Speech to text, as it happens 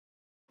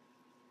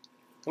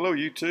Hello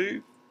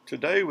YouTube.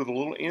 Today with a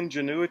little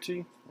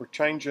ingenuity, we're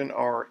changing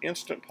our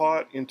Instant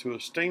Pot into a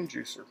steam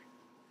juicer.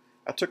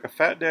 I took a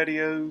Fat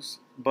Daddy-O's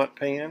bundt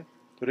pan,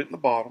 put it in the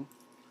bottom,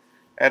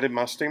 added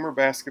my steamer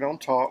basket on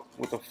top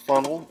with a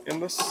funnel in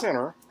the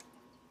center.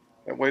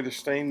 That way the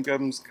steam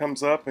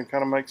comes up and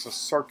kind of makes a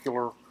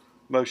circular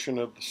motion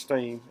of the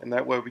steam, and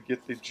that way we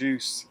get the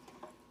juice,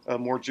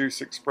 more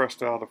juice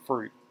expressed out of the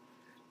fruit.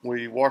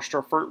 We washed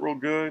our fruit real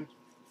good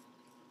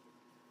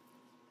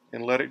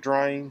and let it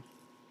drain.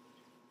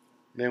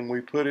 Then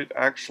we put it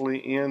actually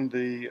in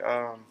the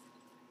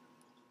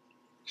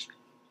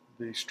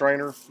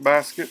strainer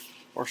basket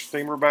or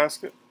steamer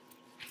basket,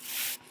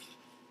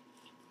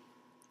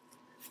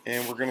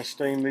 and we're going to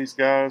steam these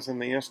guys in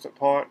the Instant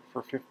Pot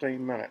for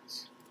 15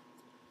 minutes.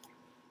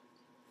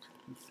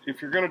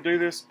 If you're going to do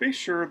this, be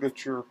sure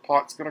that your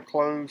pot's going to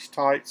close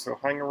tight, so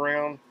hang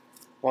around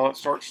while it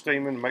starts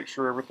steaming and make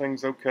sure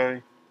everything's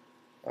okay.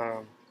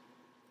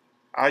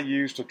 I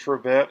used a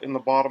trivet in the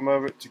bottom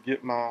of it to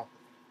get my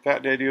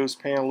Fat Daddy-O's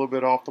pan a little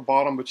bit off the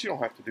bottom, but you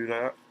don't have to do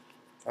that.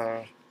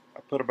 I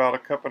put about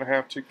 1.5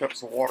 cups, 2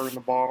 cups of water in the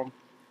bottom,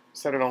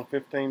 set it on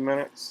 15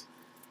 minutes.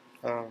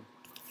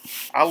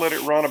 I let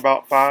it run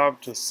about 5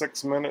 to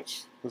 6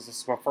 minutes because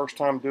this is my first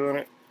time doing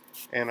it,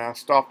 and I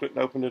stopped it and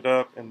opened it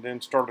up and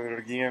then started it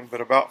again. But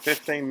about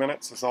 15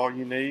 minutes is all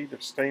you need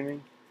of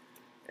steaming,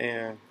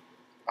 and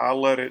I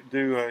let it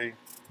do a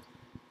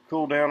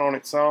cool down on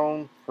its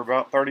own for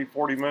about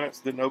 30-40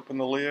 minutes, didn't open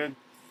the lid.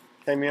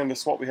 Came in, this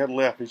is what we had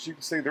left. As you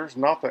can see, there's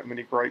not that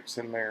many grapes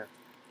in there,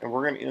 and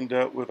we're going to end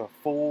up with a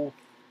full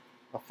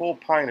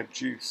pint of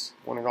juice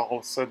when it all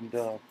is said and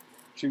done.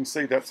 As you can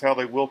see, that's how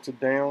they wilted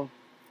down.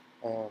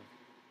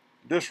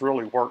 This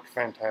really worked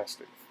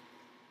fantastic,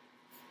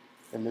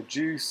 and the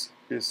juice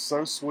is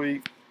so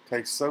sweet,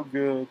 tastes so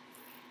good,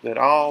 that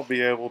I'll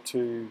be able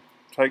to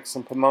take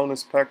some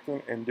Pomona's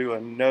pectin and do a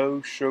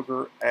no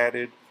sugar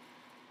added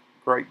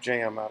grape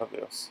jam out of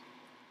this.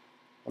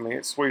 I mean,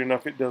 it's sweet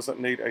enough it doesn't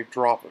need a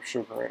drop of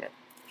sugar in it.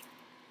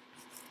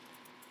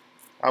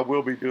 I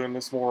will be doing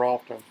this more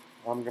often.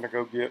 I'm going to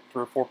go get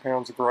 3 or 4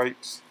 pounds of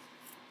grapes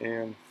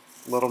and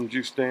let them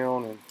juice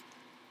down.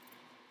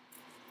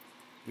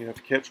 And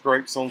to catch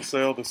grapes on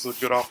sale, this is a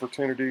good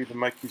opportunity to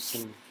make you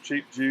some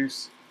cheap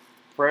juice,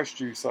 fresh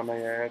juice I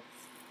may add.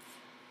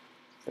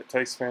 It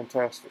tastes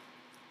fantastic.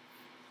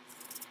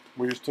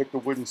 We just took the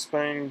wooden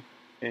spoon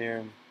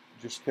and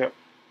just kept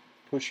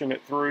pushing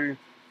it through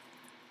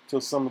till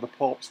some of the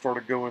pulp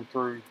started going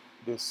through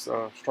this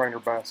strainer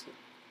basket.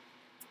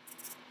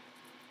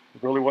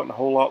 There really wasn't a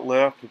whole lot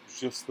left. It was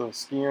just the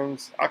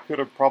skins. I could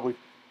have probably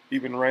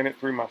even ran it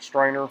through my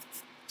strainer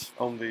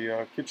on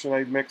the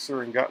KitchenAid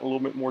mixer and gotten a little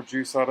bit more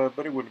juice out of it,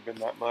 but it wouldn't have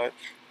been that much.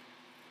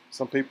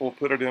 Some people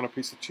put it in a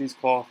piece of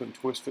cheesecloth and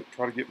twist it,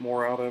 try to get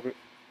more out of it.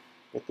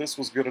 But this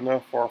was good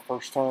enough for our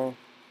first time.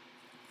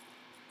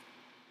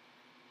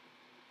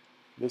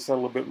 This had a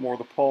little bit more of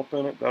the pulp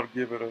in it. That'll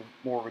give it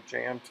more of a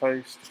jam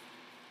taste.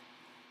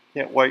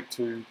 Can't wait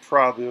to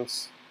try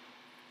this.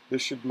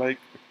 This should make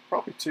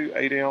probably 2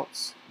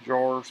 8-ounce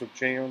jars of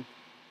jam.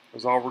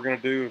 Because all we're going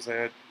to do is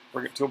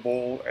bring it to a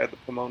boil, add the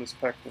Pomona's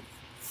pectin.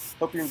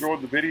 Hope you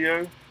enjoyed the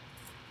video. If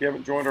you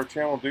haven't joined our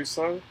channel, do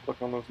so.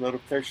 Click on those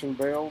notification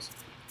bells.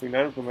 Who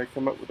knows, we may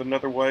come up with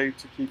another way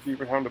to keep you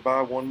from having to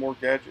buy one more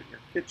gadget in your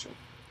kitchen.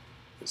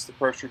 It's the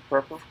Pressured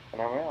Prepper,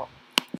 and I'm out.